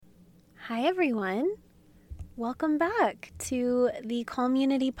Hi, everyone. Welcome back to the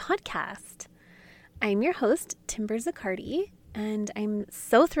Calmunity podcast. I'm your host, Timber Zaccardi, and I'm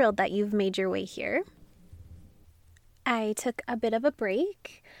so thrilled that you've made your way here. I took a bit of a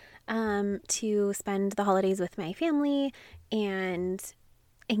break to spend the holidays with my family and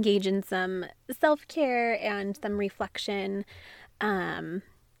engage in some self-care and some reflection,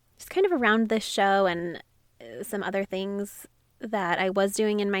 just kind of around this show and some other things that I was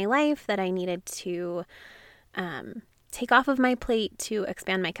doing in my life that I needed to take off of my plate to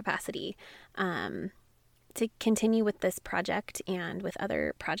expand my capacity to continue with this project and with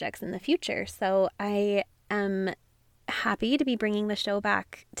other projects in the future. So I am happy to be bringing the show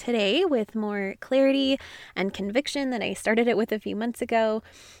back today with more clarity and conviction than I started it with a few months ago,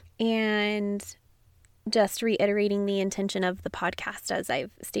 and just reiterating the intention of the podcast, as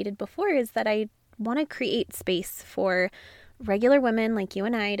I've stated before, is that I want to create space for regular women like you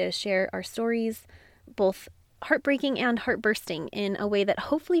and I to share our stories, both heartbreaking and heartbursting, in a way that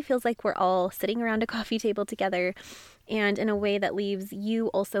hopefully feels like we're all sitting around a coffee table together, and in a way that leaves you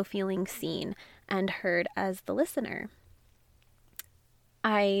also feeling seen and heard as the listener.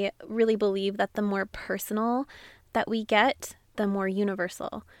 I really believe that the more personal that we get, the more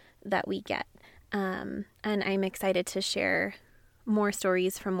universal that we get. And I'm excited to share more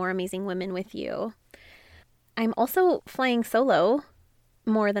stories from more amazing women with you. I'm also flying solo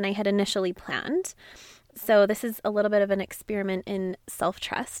more than I had initially planned. So this is a little bit of an experiment in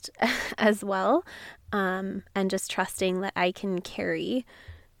self-trust as well, and just trusting that I can carry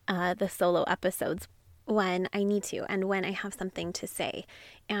the solo episodes when I need to and when I have something to say.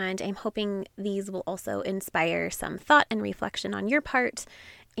 And I'm hoping these will also inspire some thought and reflection on your part,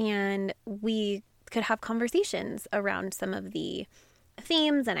 and we could have conversations around some of the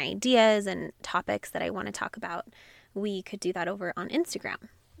themes and ideas and topics that I want to talk about. We could do that over on Instagram.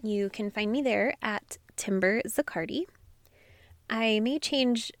 You can find me there at Timber Zaccardi. I may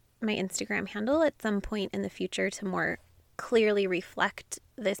change my Instagram handle at some point in the future to more clearly reflect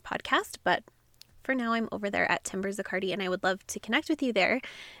this podcast, but for now I'm over there at Timber Zaccardi, and I would love to connect with you there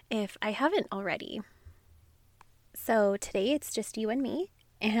if I haven't already. So today it's just you and me.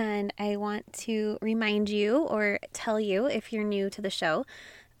 And I want to remind you, or tell you if you're new to the show,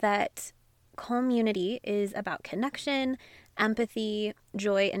 that Calmunity is about connection, empathy,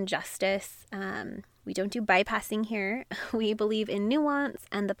 joy, and justice. We don't do bypassing here. We believe in nuance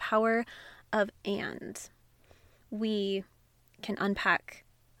and the power of and. We can unpack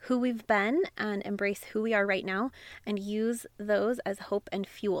who we've been and embrace who we are right now, and use those as hope and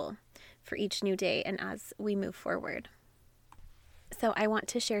fuel for each new day and as we move forward. So I want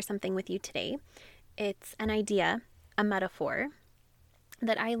to share something with you today. It's an idea, a metaphor,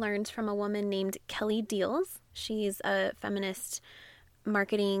 that I learned from a woman named Kelly Deals. She's a feminist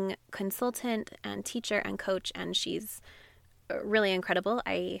marketing consultant and teacher and coach, and she's really incredible.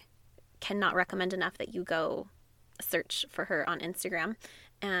 I cannot recommend enough that you go search for her on Instagram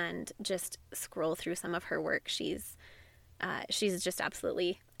and just scroll through some of her work. She's just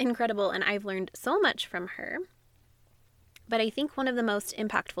absolutely incredible, and I've learned so much from her. But I think one of the most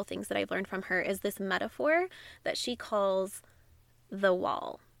impactful things that I've learned from her is this metaphor that she calls the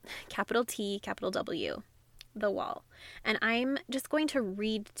wall. Capital T, capital W, the wall. And I'm just going to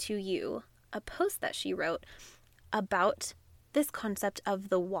read to you a post that she wrote about this concept of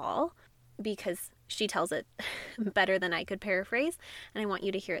the wall, because she tells it better than I could paraphrase, and I want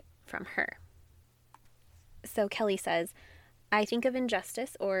you to hear it from her. So Kelly says, I think of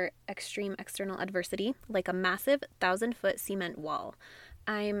injustice or extreme external adversity like a massive 1,000-foot cement wall.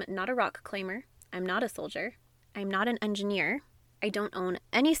 I'm not a rock climber. I'm not a soldier. I'm not an engineer. I don't own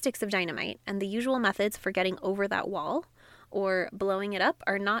any sticks of dynamite, and the usual methods for getting over that wall or blowing it up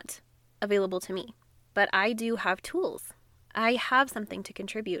are not available to me. But I do have tools. I have something to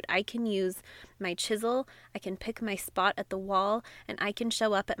contribute. I can use my chisel, I can pick my spot at the wall, and I can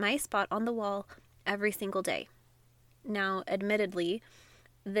show up at my spot on the wall every single day. Now, admittedly,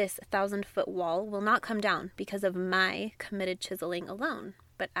 this 1,000-foot wall will not come down because of my committed chiseling alone,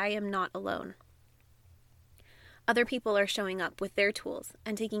 but I am not alone. Other people are showing up with their tools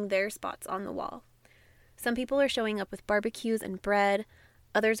and taking their spots on the wall. Some people are showing up with barbecues and bread.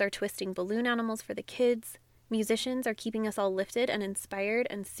 Others are twisting balloon animals for the kids. Musicians are keeping us all lifted and inspired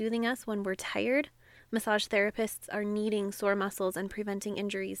and soothing us when we're tired. Massage therapists are kneading sore muscles and preventing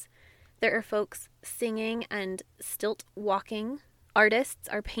injuries. There are folks singing and stilt walking. Artists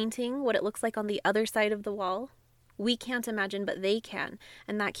are painting what it looks like on the other side of the wall. We can't imagine, but they can,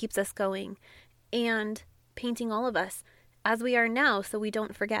 and that keeps us going. And painting all of us as we are now so we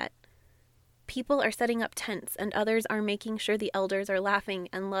don't forget. People are setting up tents and others are making sure the elders are laughing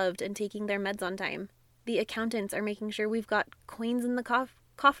and loved and taking their meds on time. The accountants are making sure we've got coins in the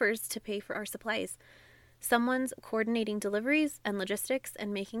coffers to pay for our supplies. Someone's coordinating deliveries and logistics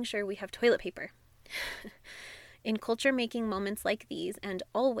and making sure we have toilet paper. In culture-making moments like these, and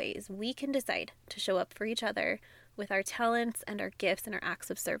always, we can decide to show up for each other with our talents and our gifts and our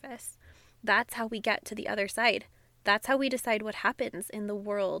acts of service. That's how we get to the other side. That's how we decide what happens in the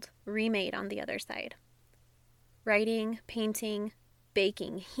world remade on the other side. Writing, painting,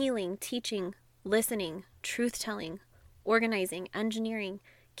 baking, healing, teaching, listening, truth-telling, organizing, engineering,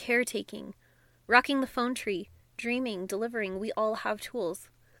 caretaking, rocking the phone tree, dreaming, delivering, we all have tools.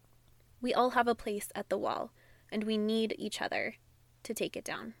 We all have a place at the wall, and we need each other to take it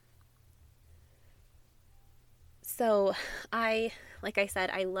down. So like I said,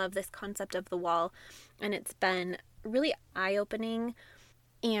 I love this concept of the wall, and it's been really eye-opening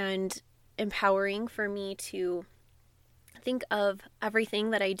and empowering for me to think of everything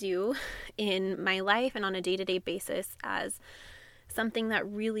that I do in my life and on a day-to-day basis as something that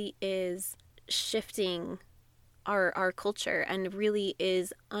really is shifting our culture and really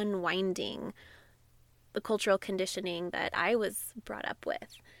is unwinding the cultural conditioning that I was brought up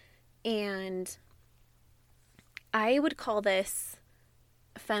with. And I would call this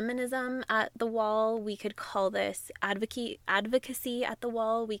feminism at the wall. We could call this advocacy at the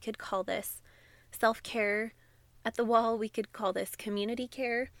wall. We could call this self-care at the wall. We could call this community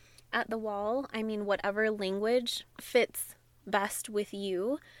care at the wall. I mean, whatever language fits best with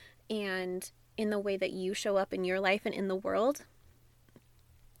you and in the way that you show up in your life and in the world.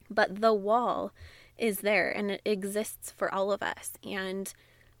 But the wall is there and it exists for all of us. And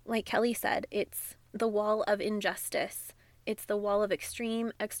like Kelly said, it's the wall of injustice. It's the wall of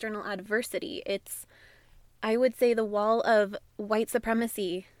extreme external adversity. It's, I would say, the wall of white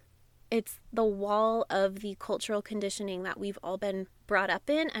supremacy. It's the wall of the cultural conditioning that we've all been brought up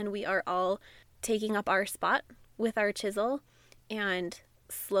in, and we are all taking up our spot with our chisel and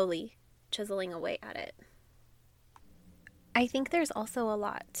slowly chiseling away at it. I think there's also a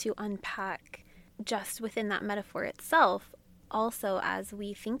lot to unpack just within that metaphor itself, also as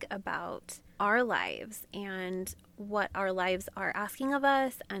we think about our lives and what our lives are asking of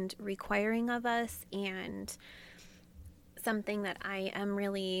us and requiring of us, and something that I am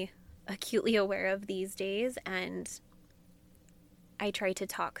really acutely aware of these days, and I try to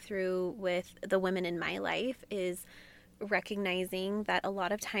talk through with the women in my life, is recognizing that a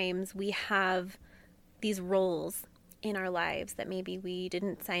lot of times we have these roles in our lives that maybe we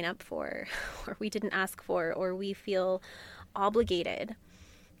didn't sign up for or we didn't ask for, or we feel obligated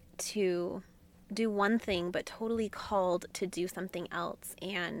to do one thing but totally called to do something else.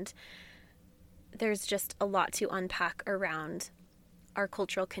 And there's just a lot to unpack around our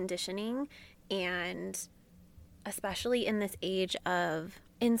cultural conditioning, and especially in this age of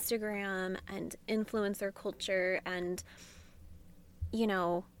Instagram and influencer culture and, you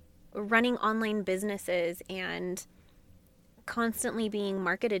know, running online businesses and constantly being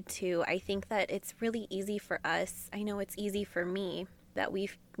marketed to. I think that it's really easy for us. I know it's easy for me that we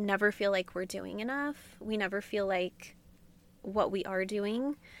never feel like we're doing enough. We never feel like what we are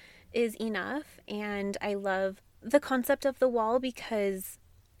doing is enough. And I love the concept of the wall because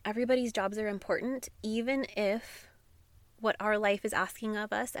everybody's jobs are important, even if what our life is asking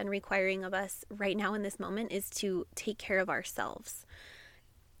of us and requiring of us right now in this moment is to take care of ourselves.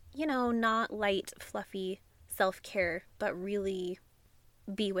 You know, not light, fluffy self-care, but really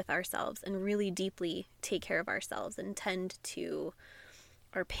be with ourselves and really deeply take care of ourselves and tend to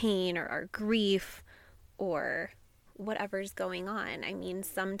our pain or our grief or whatever's going on. I mean,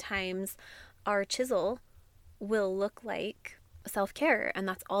 sometimes our chisel will look like self-care, and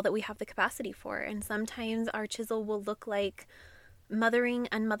that's all that we have the capacity for. And sometimes our chisel will look like mothering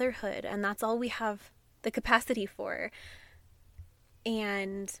and motherhood, and that's all we have the capacity for.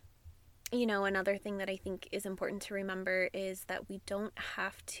 And, you know, another thing that I think is important to remember is that we don't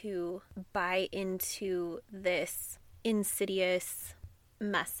have to buy into this insidious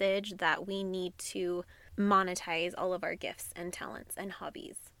message that we need to monetize all of our gifts and talents and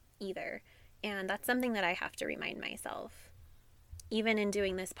hobbies either. And that's something that I have to remind myself. Even in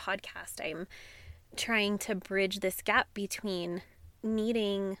doing this podcast, I'm trying to bridge this gap between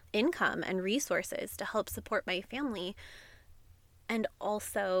needing income and resources to help support my family and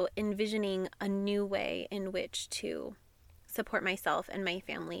also envisioning a new way in which to support myself and my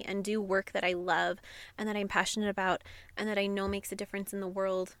family and do work that I love and that I'm passionate about and that I know makes a difference in the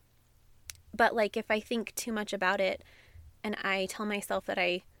world. But like, if I think too much about it and I tell myself that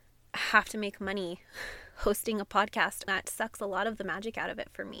I have to make money hosting a podcast, that sucks a lot of the magic out of it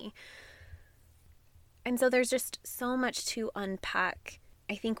for me. And so there's just so much to unpack,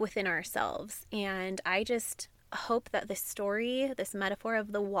 I think, within ourselves. And I just hope that this story, this metaphor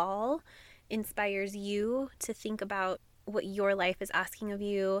of the wall, inspires you to think about what your life is asking of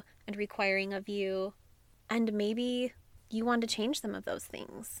you and requiring of you. And maybe you want to change some of those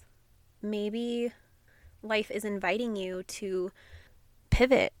things. Maybe life is inviting you to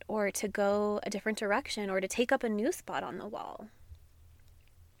pivot or to go a different direction or to take up a new spot on the wall.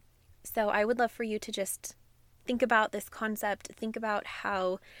 So I would love for you to just think about this concept, think about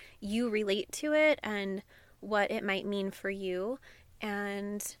how you relate to it and what it might mean for you.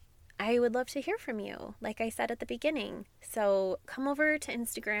 And I would love to hear from you, like I said at the beginning. So come over to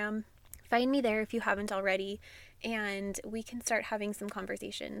Instagram, find me there if you haven't already, and we can start having some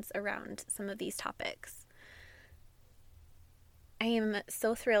conversations around some of these topics. I am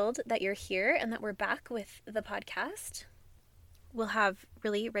so thrilled that you're here and that we're back with the podcast. We'll have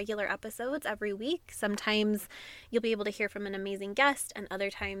really regular episodes every week. Sometimes you'll be able to hear from an amazing guest, and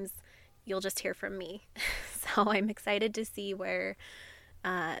other times you'll just hear from me. So I'm excited to see where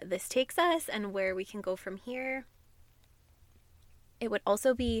this takes us and where we can go from here. It would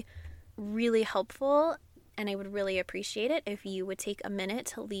also be really helpful, and I would really appreciate it if you would take a minute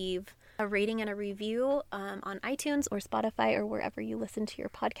to leave a rating and a review on iTunes or Spotify or wherever you listen to your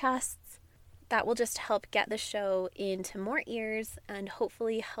podcasts. That will just help get the show into more ears and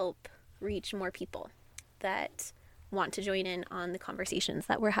hopefully help reach more people that want to join in on the conversations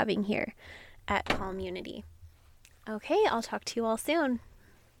that we're having here at Calm Unity. Okay, I'll talk to you all soon.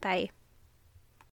 Bye.